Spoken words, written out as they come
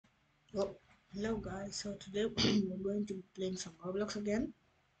Well, hello guys. So today we're going to be playing some Roblox again,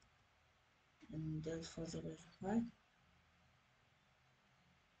 and there's Forza Horizon 5.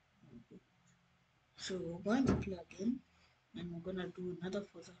 So we're going to play again, and we're gonna do another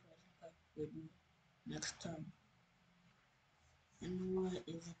Forza Horizon 5 video next time. And why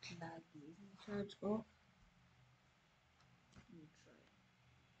is it laggy? Is it charge off? Let me try.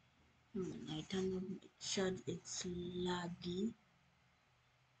 When I turn on the charge, it's laggy.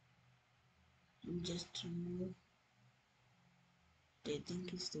 And just remove. They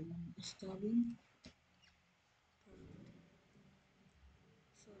think it's the one disturbing.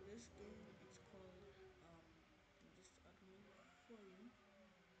 So this game is called just admin for you.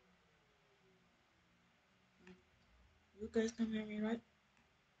 You guys can hear me, right?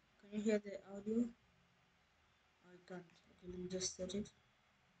 Can you hear the audio? I can't. Okay, let me just set it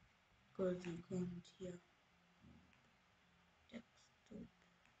because you can't hear desktop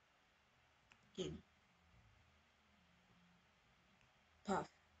game. Perfect.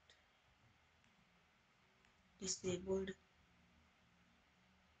 Disabled.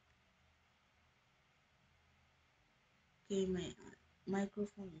 Okay, my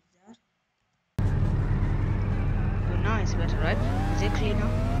microphone is there. So now it's better, right? Is it cleaner?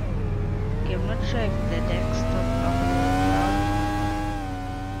 Okay, I'm not sure if the desktop audio is loud,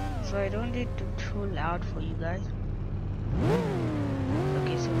 so I don't need to too loud for you guys.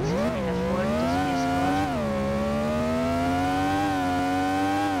 Okay, so this is my F1, this is off.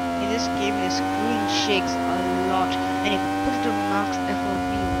 In this game, the screen shakes a lot, and if you put it on max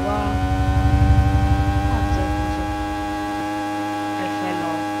FOV, wow. What's up? I fell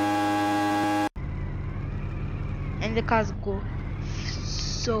off. And the cars go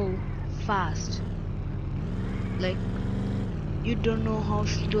so fast. Like, you don't know how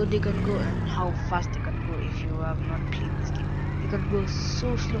slow they can go and how fast they can go if you have not played this game. They can go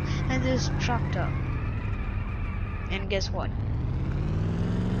so slow. And there's tractor. And guess what?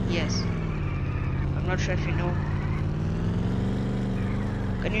 Yes. I'm not sure if you know.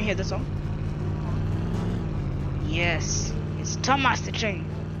 Can you hear the song? Yes. It's Thomas the Train.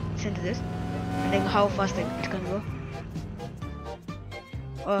 Listen to this. And then how fast it can go.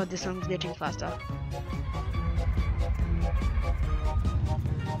 Oh, the song's getting faster.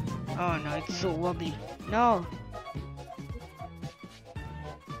 Oh no, it's so wobbly. No!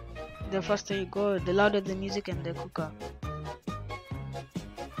 The faster you go, the louder the music and the quicker.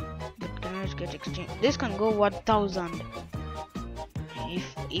 But can I just get extreme? This can go 1000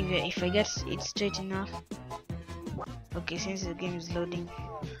 if I get it straight enough. Okay, since the game is loading.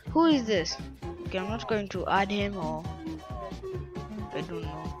 Who is this? Okay, I'm not going to add him or I don't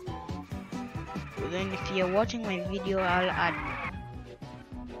know. But then if you're watching my video, I'll add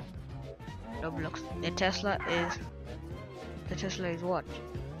Roblox. The Tesla is what?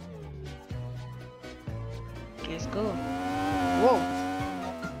 Okay, let's go. Whoa!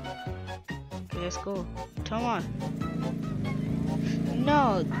 Okay, let's go. Come on.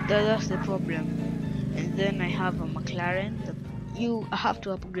 No, that's the problem. And then I have a McLaren. You have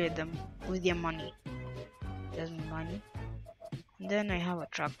to upgrade them with your money. There's my money. And then I have a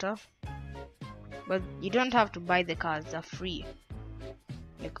tractor. But you don't have to buy the cars, they're free.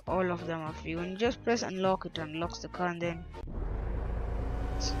 Like all of them are free. When you just press unlock, it unlocks the car and then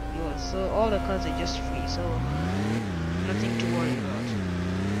it's yours. So all the cars are just free, so nothing to worry about.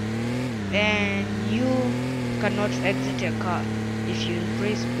 And you cannot exit your car. If you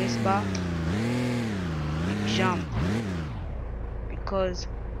press spacebar, you jump because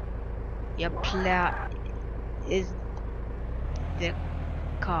your player is the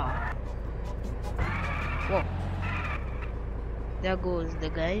car. Whoa. There goes the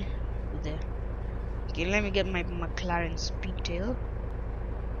guy there. Okay, let me get my McLaren Speedtail.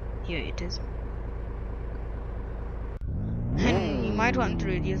 Here it is. And you might want to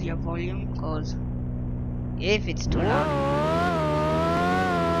reduce your volume because if it's too loud.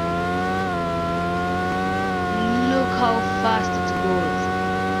 Look how fast it goes.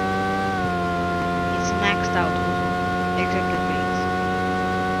 It's maxed out also. Except the brakes.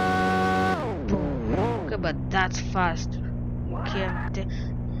 Okay, but that's fast. Okay,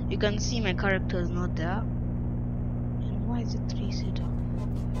 you can see my character is not there. And why is it 3-seater?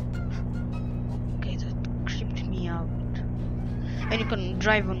 Okay, that creeped me out. And you can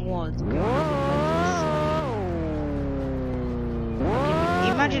drive on walls. Okay,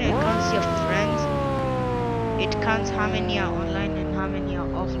 imagine it counts your friends. It counts how many are online and how many are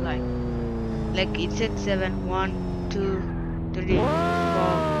offline. Like it said 7, 1, 2, 3, 4,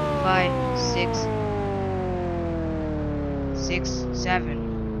 5, 6,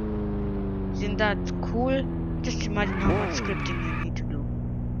 7. Isn't that cool? Just imagine how much scripting you need to do.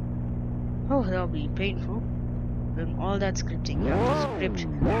 Oh, that'll be painful. Doing all that scripting, you have to script.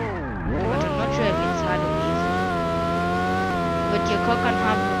 But I'm not sure if it's hard or easy. But your car can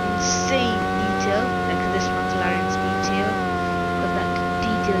have insane detail, like this McLaren's detail, but that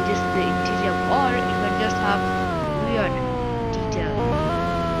detail just the interior, or you can just have weird detail,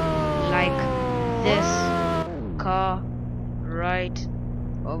 like this car right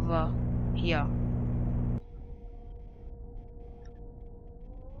over here.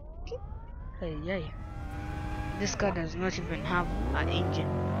 Hey, yeah. This car does not even have an engine.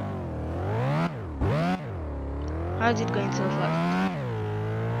 How is it going so fast?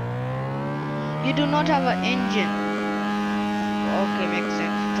 You do not have an engine. Okay, makes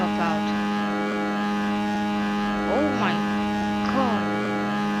sense. Drop out. Oh my god.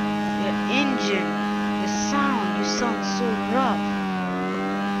 Your engine. The sound. You sound so rough.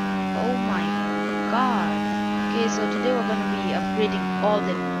 Oh my god. Okay, so today we're gonna be upgrading all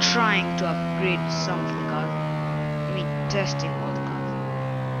the trying to upgrade some of the cars. I mean, testing all the cars.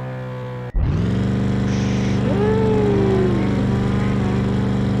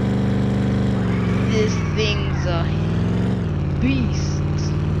 These things are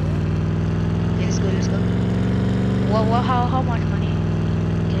beasts. Okay, let's go. How much money?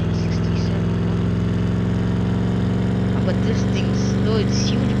 Okay, 67. But this thing's slow, it's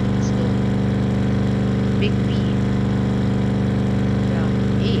huge, but it's slow. Big B. Yeah,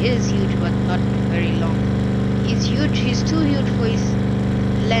 he is huge, but not very long. He's huge, he's too huge for his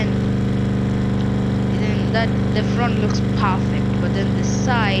length. And then the front looks perfect, but then the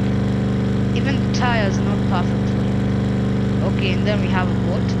side, even the tires are not perfect for him. Okay, and then we have a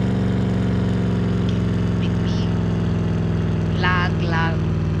boat. Big B. Lag.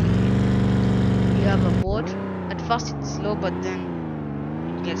 We have a boat. At first it's slow, but then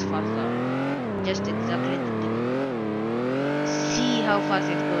it gets faster. Just exactly the thing. See how fast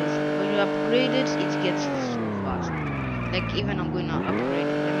it goes. When you upgrade it, it gets so fast. Like even I'm going to upgrade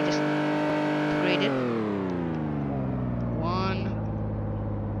it. Let me just upgrade it. 1.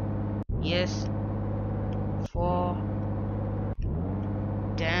 Yes. 4.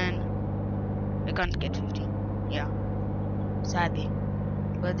 10. I can't get 50. Yeah. Sadly.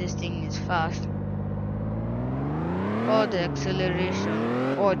 But this thing is fast. Oh, the acceleration.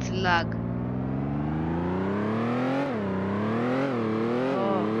 Oh, it's lag.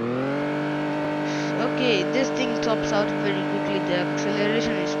 Oh. Okay, this thing tops out very quickly. The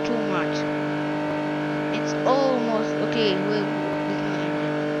acceleration is too much. It's almost okay. Wait,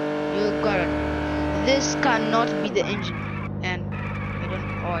 you got it. This cannot be the engine. And I don't.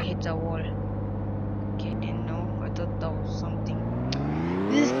 Oh, I hit the wall. Okay, I didn't know. I thought that was something.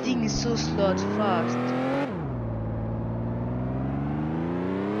 This thing is so slow at fast.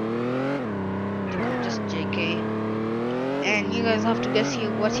 Just JK. And you guys have to guess here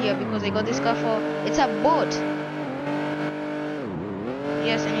what's here because I got this car for. It's a boat.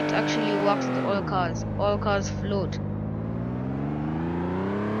 Yes, and it actually works with all cars. All cars float.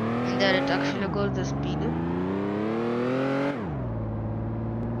 And then it actually goes the speed.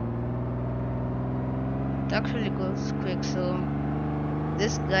 It actually goes quick, so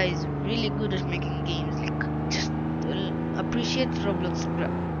this guy is really good at making games. Like, just appreciate Roblox,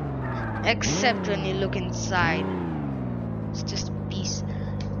 except when you look inside. It's just peace.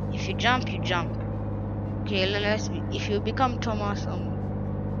 If you jump, you jump. Okay, if you become Thomas,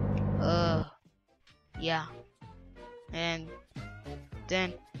 yeah, and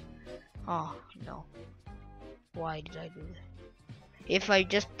then, oh no, why did I do that? If I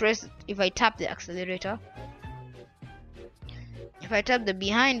tap the accelerator, if I tap the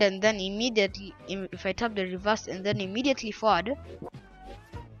behind and then immediately, if I tap the reverse and then immediately forward,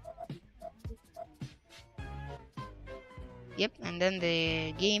 yep, and then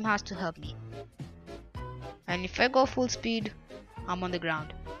the game has to help me. And if I go full speed, I'm on the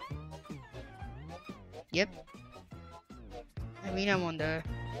ground. Yep. I mean,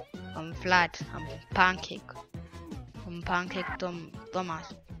 I'm flat. I'm pancake. I'm pancake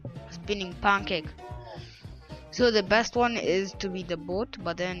Thomas. Spinning pancake. So the best one is to be the boat,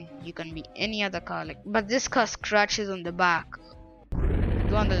 but then you can be any other car. Like, but this car scratches on the back.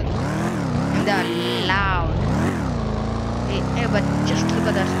 The one that, and they're loud. Hey, but just look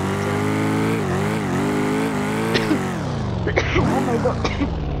at that. Oh my god.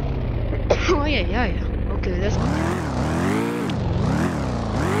 Oh yeah. Okay, let's go.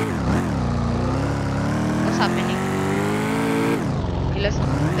 What's happening? Okay, let's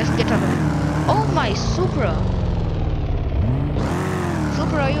get out of it. Oh my Supra.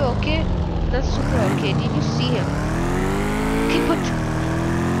 Supra, are you okay? That's Supra okay. Did you see him? Okay, but I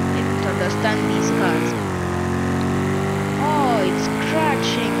don't understand these cars. Oh, it's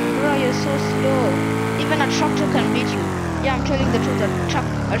crashing. Bro, you're so Yeah, I'm telling the truth.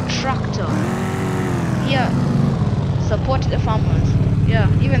 A tractor. Yeah, support the farmers. Yeah,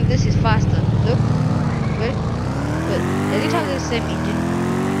 even this is faster. Look, wait, but does it have the same engine?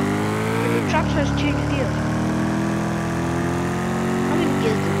 But the tractor has changed gears. How many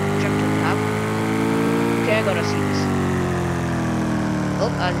gears does the tractor have? Okay, I gotta see this.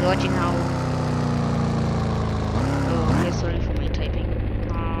 Oh, I was watching how. Oh, okay, sorry for my typing.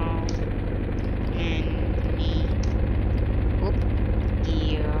 Many. Oh,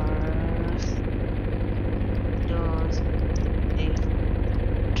 gears does a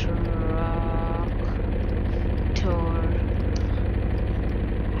tractor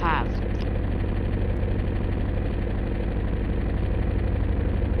have?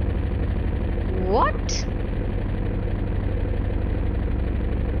 What?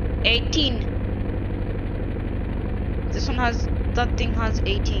 18. This one has, that thing has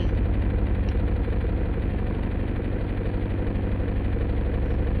 18.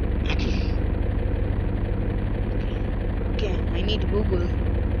 Okay, I need Google.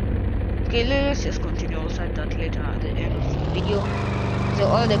 Okay, let's just continue. I'll start that later at the end of the video. So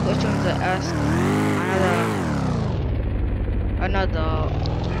all the questions I ask, another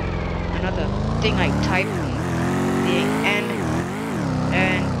thing I type in the end,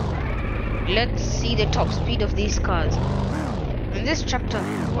 and let's see the top speed of these cars. And this tractor,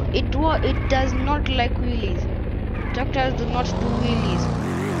 it does not like wheelies. Tractors do not do wheelies.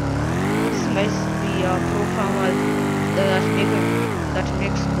 This must be a pro farmer that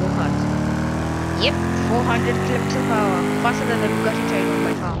makes go-karts. Yep, 400 km/h, faster than the Bugatti Chiron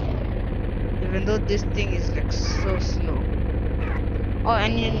by far. Even though this thing is like so slow. Oh,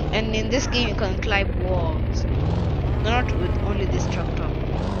 and in this game you can climb walls. Not with only this tractor,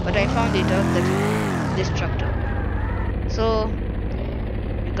 but I found it out that this tractor. So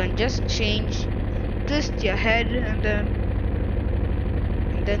you can just twist your head and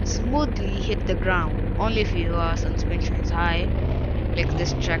then smoothly hit the ground. Only if your suspension is high, like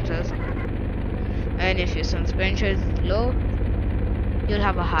this tractor's. And if your suspension is low, you'll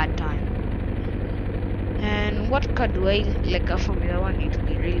have a hard time. And what car do I like? A Formula 1 need to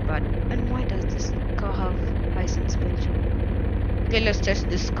be really bad. And why does this car have high suspension? Okay, let's test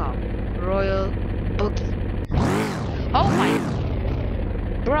this car. Royal Buggy. Oh my,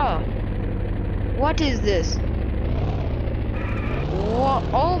 bruh, what is this? What?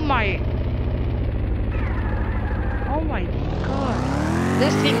 Oh my god,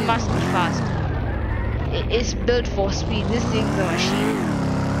 this thing must be fast. It's built for speed. This thing's a machine.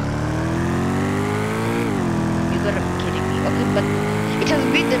 You gotta be kidding me. Okay, but it has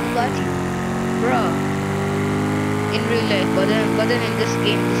beat the Bugatti, bruh, in real life. But then in this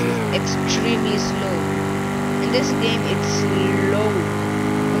game, this is extremely slow. In this game, it's slow.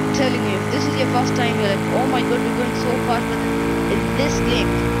 I'm telling you, if this is your first time, you're like, oh my god, we're going so fast. But in this game,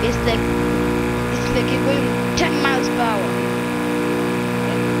 it's like you're going 10 miles per hour.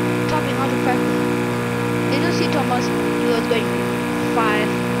 Topping out of 5. Did you see Thomas? He was going 1,000.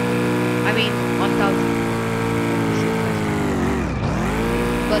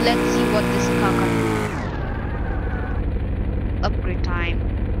 But let's see what this car can do. Upgrade time.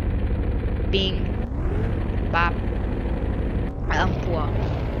 Bing. Bap. I'm poor.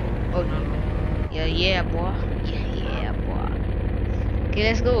 Oh no. Yeah, boy. Yeah, boy. Okay,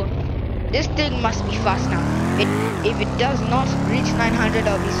 let's go. This thing must be fast now. If it does not reach 900,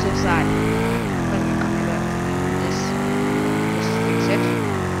 I'll be so sad. Fix it.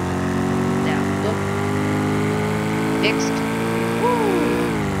 There we go. Fixed. Woo!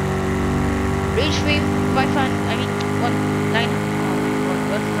 Reach 500. I mean 19. Oh,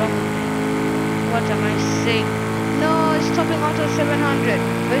 what's wrong? What am I saying? No, it's topping out of 700.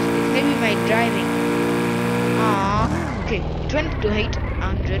 But it's maybe my driving. Okay, it went to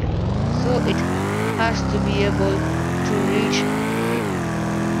 800, so it has to be able to reach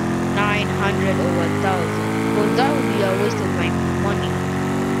 900 or 1,000. But that would be a waste of my money.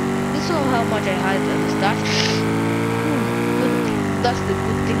 This is how much I had at the start. That's the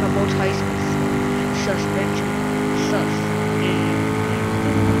good thing about high suspension.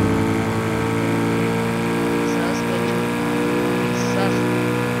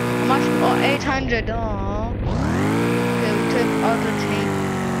 How much? Oh, 800. Oh, okay, we took out the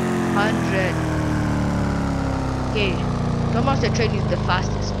 300. Okay, Thomas the Train is the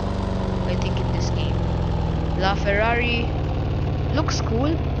fastest, I think, in this game. La Ferrari looks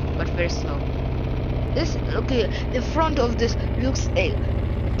cool, but very slow. This, okay, the front of this looks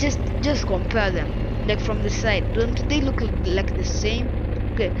just compare them, like from the side. Don't they look like the same?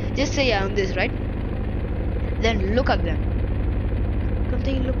 Okay, just say on this, right? Then look at them. Don't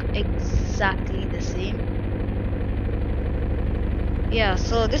they look exactly the same? Yeah,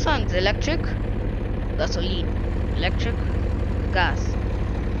 so this one's electric, gasoline, electric, gas,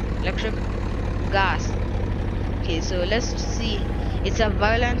 electric, gas. Okay, so let's see. It's a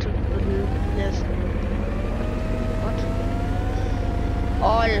violent. What?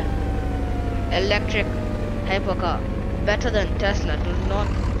 All electric hypercar, better than Tesla. Do not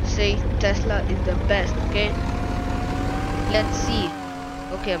say Tesla is the best. Okay. Let's see.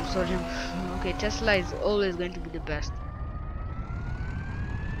 Okay, I'm sorry. Okay, Tesla is always going to be the best.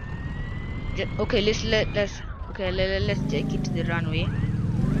 Okay, let's take it to the runway.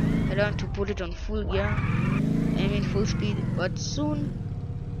 I don't want to put it on full gear. I mean full speed, but soon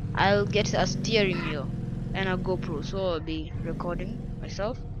I'll get a steering wheel and a GoPro, so I'll be recording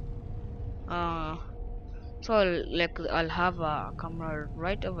myself. So I'll have a camera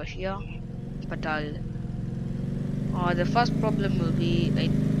right over here, but the first problem will be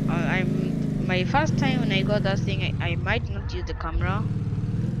I'm my first time when I got that thing. I might not use the camera,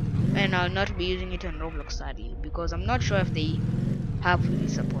 and I'll not be using it on Roblox sadly because I'm not sure if they have fully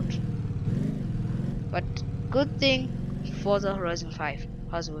support. But good thing Forza Horizon 5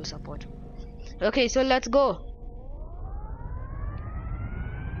 has full support. Okay, so let's go.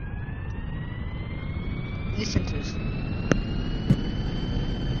 Listen to this.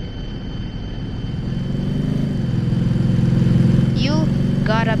 You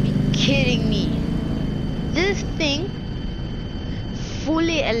gotta be kidding me. This thing,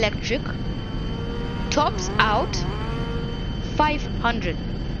 fully electric, tops out 500.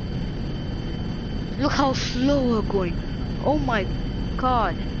 Look how slow we're going. Oh my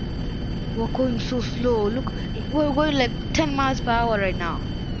god. We're going so slow. Look, we're going like 10 miles per hour right now.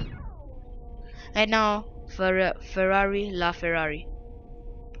 And now, Ferrari La Ferrari.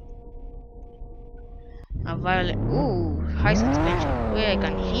 A violent. Ooh, high suspension. Where I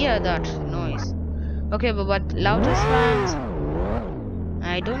can hear that noise. Okay, but Lotus fans,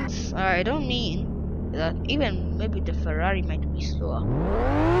 I don't mean that. Even maybe the Ferrari might be slower.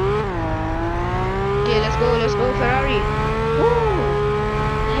 Okay, let's go, Ferrari. Woo!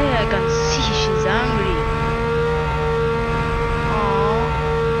 Hey, I can see she's angry. Aww.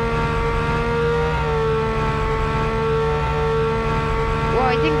 Wow,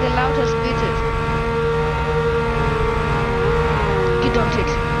 I think the Lotus beat it. Get on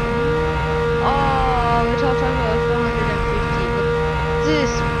it. Oh, we talked about 450, but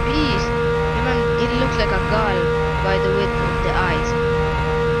this beast, even it looks like a girl by the width of the eyes.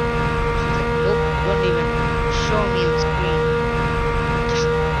 She's like, nope, don't even show me on screen. Just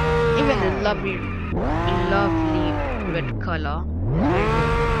even the lovely red color is very good.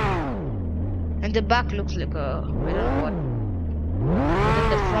 And the back looks like a, I don't know what. But then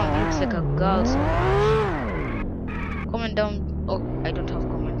the front looks like a girl so much. Comment down. Oh, I don't have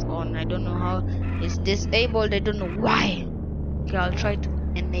comments on. I don't know how it's disabled. I don't know why. Okay, I'll try to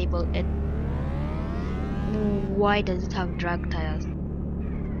enable it. Why does it have drag tires?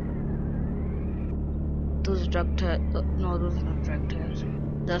 Those drag tires. No, those are not drag tires.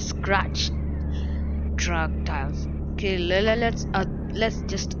 The scratch drag tires. Okay, let's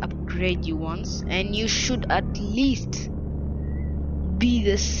just upgrade you once, and you should at least be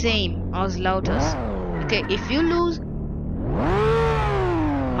the same as Lotus. Okay, if you lose,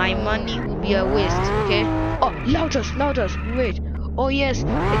 my money will be a waste. Okay. Oh, Lotus, wait. Oh yes,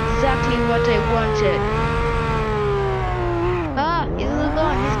 exactly what I wanted. Ah, he's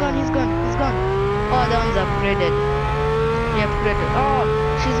gone. Oh, that one's upgraded. He upgraded. Oh,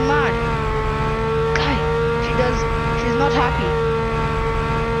 she's mad. Guy, she's not happy.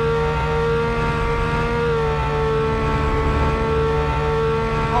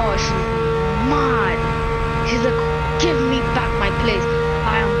 Oh, she's mad. She's like, give me back my place.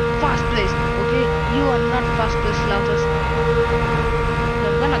 I am first place. Okay, you are not first place, Lotus.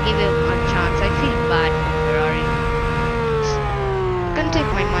 I'm gonna give him a chance. I feel bad for Ferrari. You can take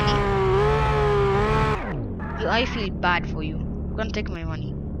my money. I feel bad for you. You can take my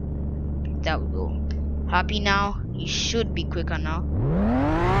money. That will go. Happy now? You should be quicker now.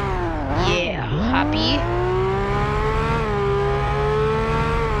 Yeah, happy?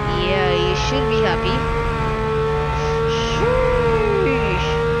 Yeah, you should be happy.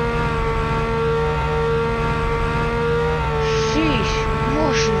 Sheesh.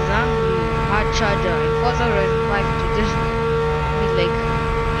 Oh, she's angry. Hard charger. In Forza Horizon 5 to just be like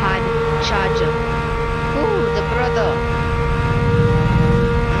hard charger. Ooh, the brother.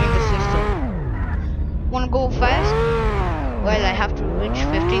 I mean the sister. Wanna go fast? Well, I have to reach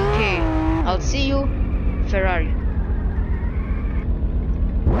 15k. I'll see you, Ferrari.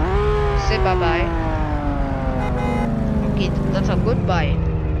 Say bye-bye. Okay, that's a goodbye.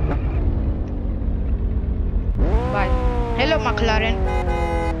 Bye. Hello, McLaren.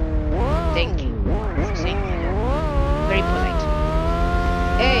 Thank you for saying hello. Very polite.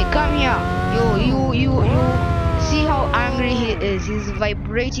 Hey, come here. You. See how angry he is. He's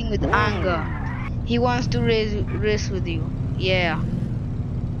vibrating with anger. He wants to race with you. Yeah.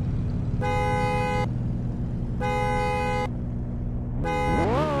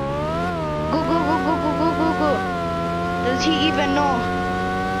 Go. Does he even know?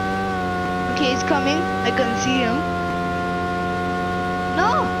 Okay, he's coming. I can see him.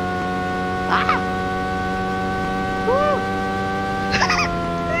 No! Ah! Woo!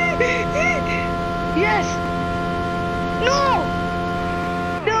 Yes! No!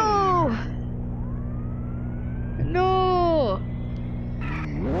 No!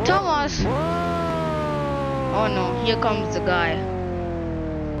 Thomas! Oh no, here comes the guy.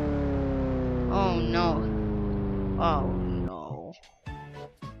 Oh no. Oh no.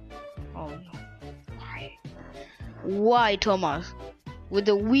 Oh no. Why, Thomas? With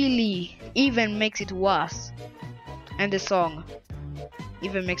the wheelie even makes it worse. And the song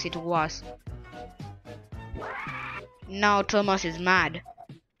even makes it worse. Now Thomas is mad.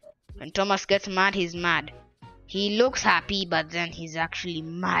 When Thomas gets mad, he's mad. He looks happy, but then he's actually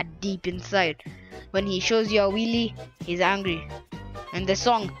mad deep inside. When he shows you a wheelie, he's angry. And the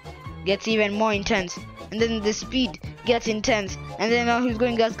song gets even more intense. And then the speed gets intense. And then now he's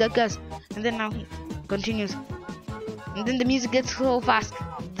going gas. And then now he continues. And then the music gets so fast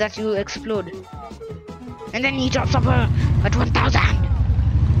that you explode. And then he drops up at 1000.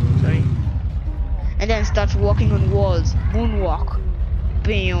 Sorry. And then starts walking on walls. Moonwalk.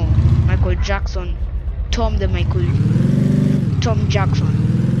 Bam. Michael Jackson. Tom Jackson.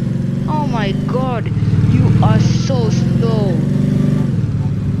 Oh my god. You are so slow.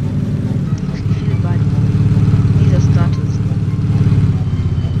 I feel bad. These are starters.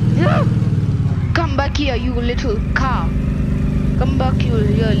 Come back here, you little car. Come back here,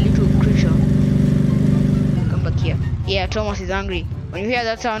 you little creature. Come back here. Yeah, Thomas is angry. When you hear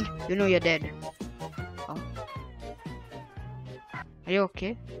that sound, you know you're dead. Oh. Are you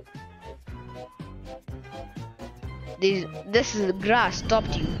okay? This is grass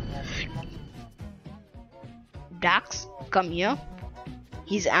stopped you. Dax, come here.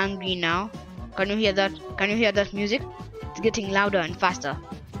 He's angry now. Can you hear that? Can you hear that music? It's getting louder and faster.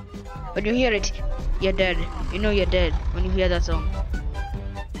 When you hear it, you're dead. You know you're dead when you hear that song.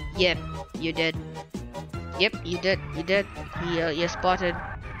 Yep, you're dead. Yep, you're dead. You're dead. You're spotted.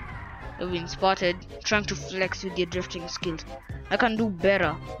 You've been spotted trying to flex with your drifting skills. I can do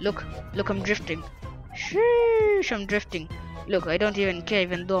better. Look, I'm drifting. Sheesh, I'm drifting. Look, I don't even care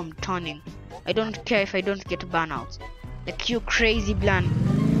even though I'm turning. I don't care if I don't get burnouts. Like you crazy bland.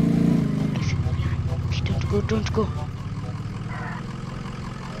 Okay, don't go.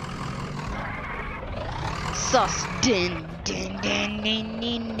 Sus. Din.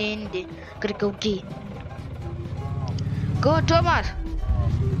 Gotta go get. Go, Thomas.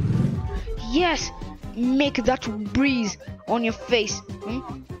 Yes. Make that breeze on your face.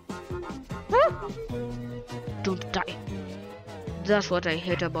 Don't die. That's what I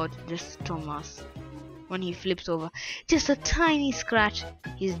hate about this Thomas. When he flips over, just a tiny scratch,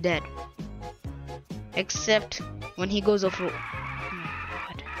 he's dead. Except when he goes off road. Oh,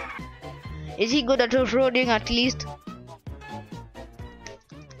 is he good at off-roading at least?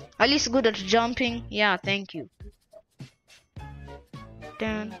 At least good at jumping? Yeah, thank you.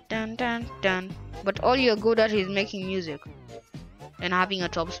 Dun. But all you're good at is making music and having a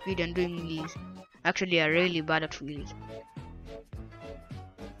top speed and doing wheelies. Actually, you're really bad at wheelies.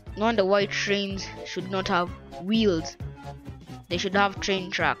 No wonder why trains should not have wheels. They should have train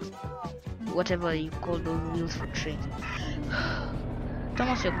tracks. Whatever you call those wheels for trains.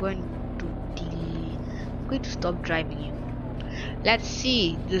 Thomas, you're going to delay. I'm going to stop driving you. Let's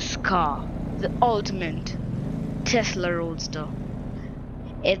see this car. The ultimate Tesla Roadster.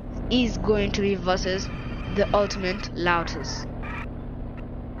 It is going to be versus the ultimate Lotus.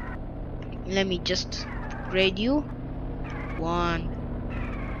 Let me just grade you. 1,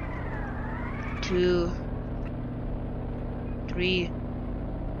 2, 3.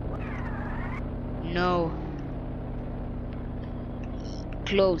 No.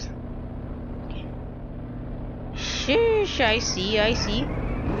 Close. Okay. Sheesh, I see.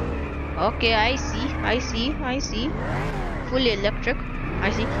 Okay, I see. Fully electric. I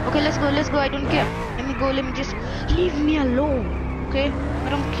see. Okay, let's go. I don't care. Let me go. Let me just leave me alone. Okay? I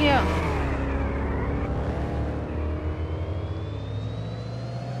don't care.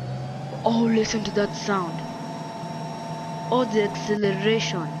 Oh, listen to that sound. Oh, the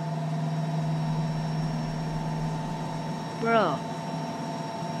acceleration. Bruh.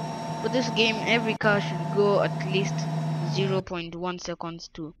 For this game, every car should go at least 0.1 seconds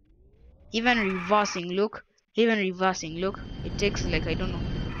too. Even reversing, look. It takes like, I don't know.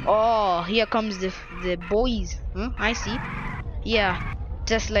 Oh, here comes the boys. Huh? I see. Yeah,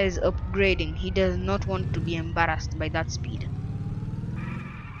 Tesla is upgrading. He does not want to be embarrassed by that speed.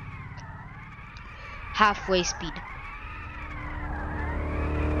 Halfway speed.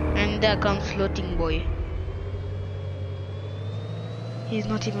 And there comes floating boy. He's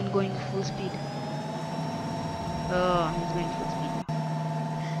not even going full speed. Oh, he's going full speed now.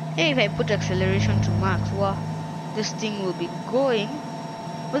 Hey, if I put acceleration to max, wow, this thing will be going.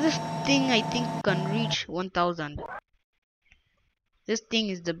 But this thing, I think, can reach 1000. This thing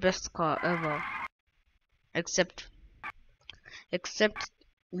is the best car ever. Except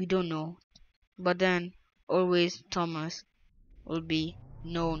we don't know. But then, always Thomas will be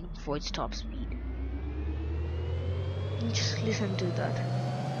known for its top speed. Just listen to that.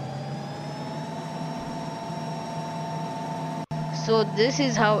 So this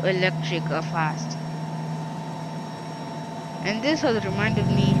is how electric are fast. And this has reminded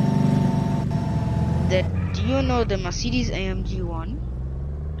me that, do you know the Mercedes AMG one?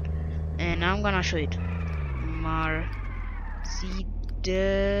 And I'm gonna show it. Mercedes.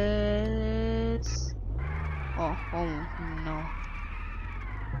 Oh no.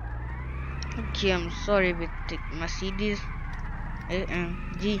 Okay, I'm sorry with the Mercedes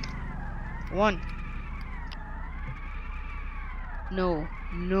AMG one. No,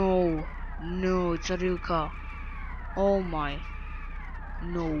 it's a real car. Oh my.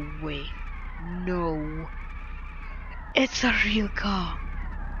 No way. No. It's a real car.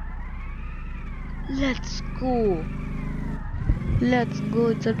 Let's go.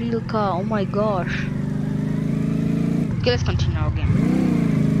 It's a real car. Oh my gosh. Okay, let's continue again.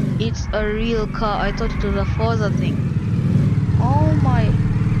 It's a real car. I thought it was a Forza thing. Oh my.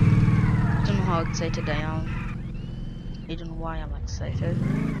 I don't know how excited I am. I don't know why I'm excited.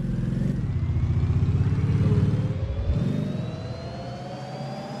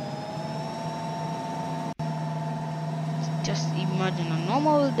 Just imagine a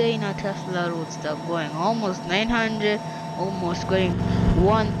normal day in a Tesla Roadster going almost 900, almost going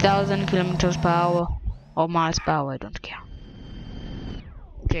 1000 kilometers per hour or miles per hour. I don't care.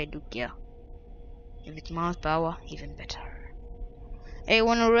 Okay, I do care. If it's miles per hour, even better. Hey,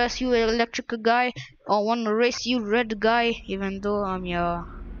 wanna race you, electric guy? Or wanna race you, red guy? Even though I'm your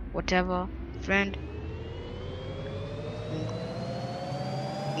whatever friend.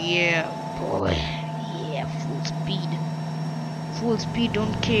 Yeah, boy. Yeah, full speed,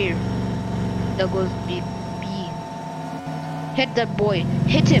 don't care. There goes B. Hit that boy.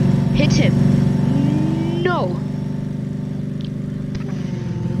 Hit him. No.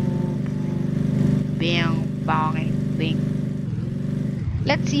 Bang, bang, bang.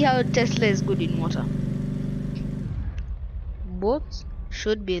 Let's see how Tesla is good in water. Both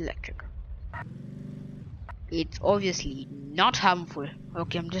should be electric. It's obviously not harmful.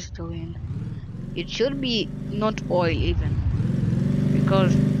 Okay, I'm just doing. It should be not oil even,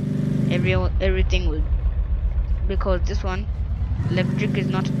 because everything will. Because this one, electric is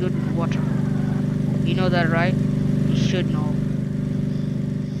not good with water. You know that, right? You should know.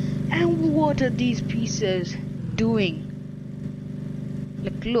 And what are these pieces doing?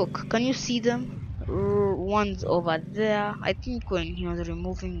 Like, look, can you see them? One's over there. I think when he was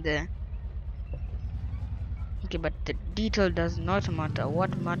removing the. Okay, but the detail does not matter.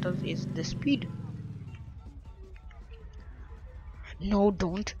 What matters is the speed. No,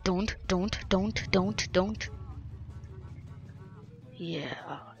 don't. Yeah.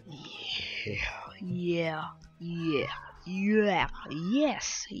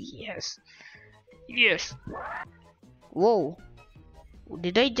 Yes. Whoa.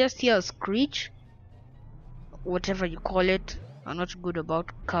 Did I just hear a screech? Whatever you call it. I'm not good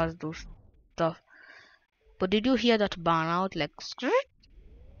about cars, those stuff. But did you hear that burnout? Like, screech?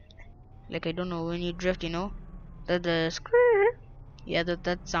 Like, I don't know, when you drift, you know? The screech. Yeah,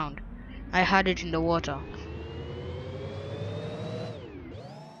 that sound. I heard it in the water.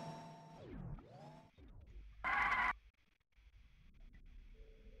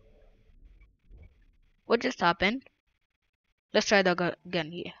 What just happened? Let's try that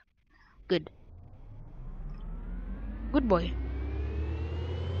again here. Good boy.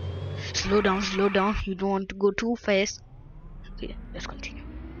 Slow down. You don't want to go too fast. Okay, let's continue.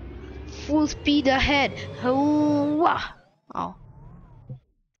 Full speed ahead. Oh.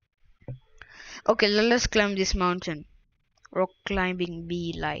 Okay, let's climb this mountain. Rock climbing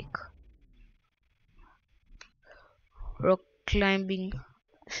be like. Rock climbing.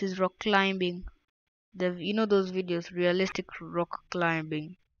 This is rock climbing. You know those videos, realistic rock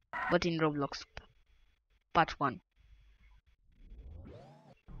climbing, but in Roblox. Part 1.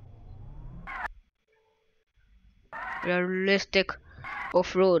 realistic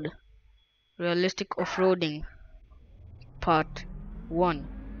off-road, realistic off-roading part 1.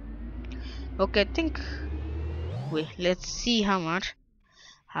 Okay, I think let's see how much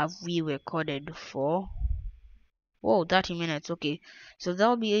have we recorded for. Whoa, 30 minutes. Okay, so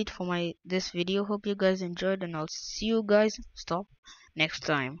that'll be it for this video. Hope you guys enjoyed, and I'll see you guys next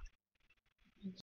time.